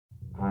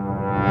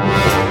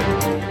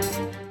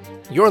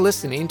You're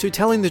listening to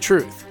Telling the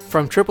Truth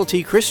from Triple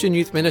T Christian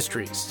Youth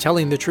Ministries,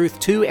 telling the truth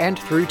to and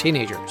through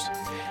teenagers.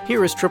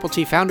 Here is Triple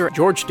T founder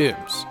George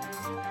Dooms.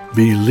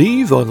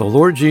 Believe on the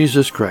Lord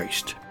Jesus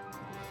Christ.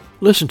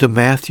 Listen to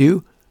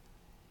Matthew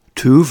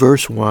 2,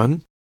 verse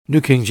 1, New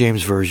King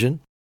James Version.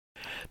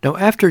 Now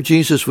after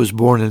Jesus was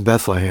born in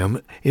Bethlehem,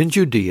 in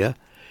Judea,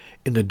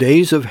 in the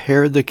days of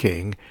Herod the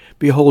king,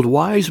 behold,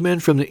 wise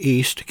men from the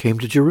east came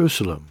to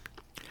Jerusalem.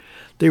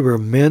 They were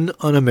men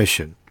on a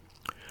mission.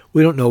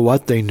 We don't know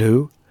what they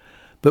knew,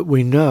 but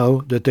we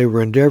know that they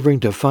were endeavoring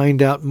to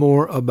find out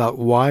more about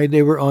why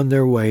they were on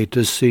their way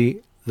to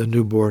see the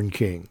newborn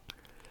king.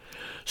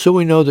 So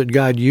we know that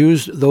God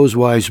used those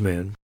wise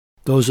men,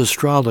 those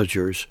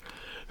astrologers,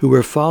 who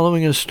were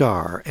following a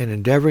star and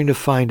endeavoring to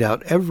find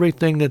out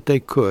everything that they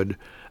could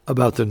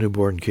about the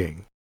newborn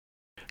king.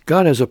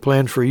 God has a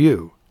plan for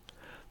you.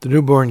 The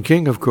newborn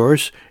king, of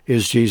course,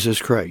 is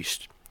Jesus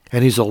Christ,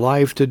 and he's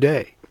alive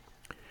today.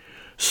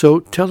 So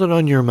tell it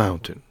on your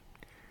mountain,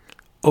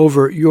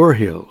 over your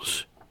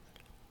hills,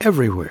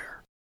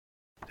 everywhere,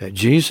 that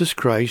Jesus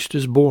Christ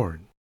is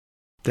born,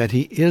 that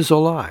he is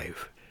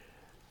alive.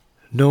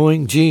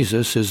 Knowing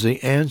Jesus is the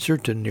answer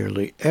to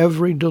nearly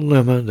every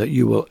dilemma that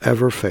you will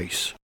ever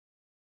face.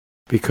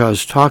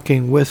 Because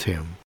talking with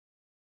him,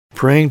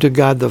 praying to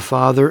God the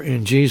Father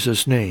in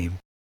Jesus' name,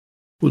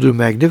 will do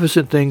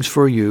magnificent things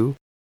for you,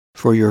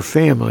 for your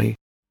family,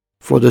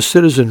 for the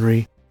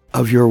citizenry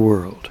of your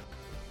world.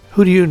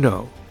 Who do you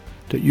know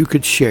that you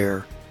could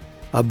share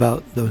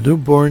about the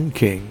newborn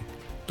King,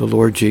 the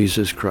Lord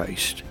Jesus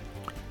Christ?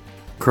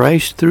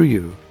 Christ through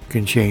you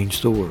can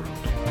change the world.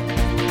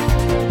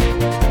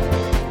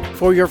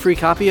 For your free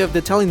copy of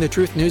the Telling the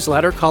Truth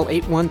newsletter, call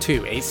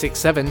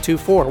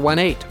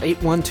 812-867-2418,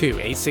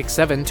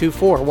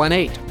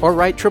 812-867-2418, or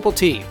write Triple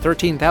T,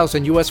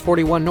 13,000 U.S.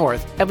 41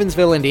 North,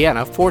 Evansville,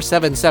 Indiana,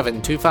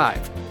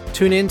 47725.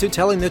 Tune in to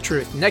Telling the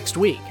Truth next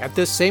week at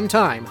this same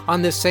time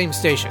on this same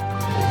station.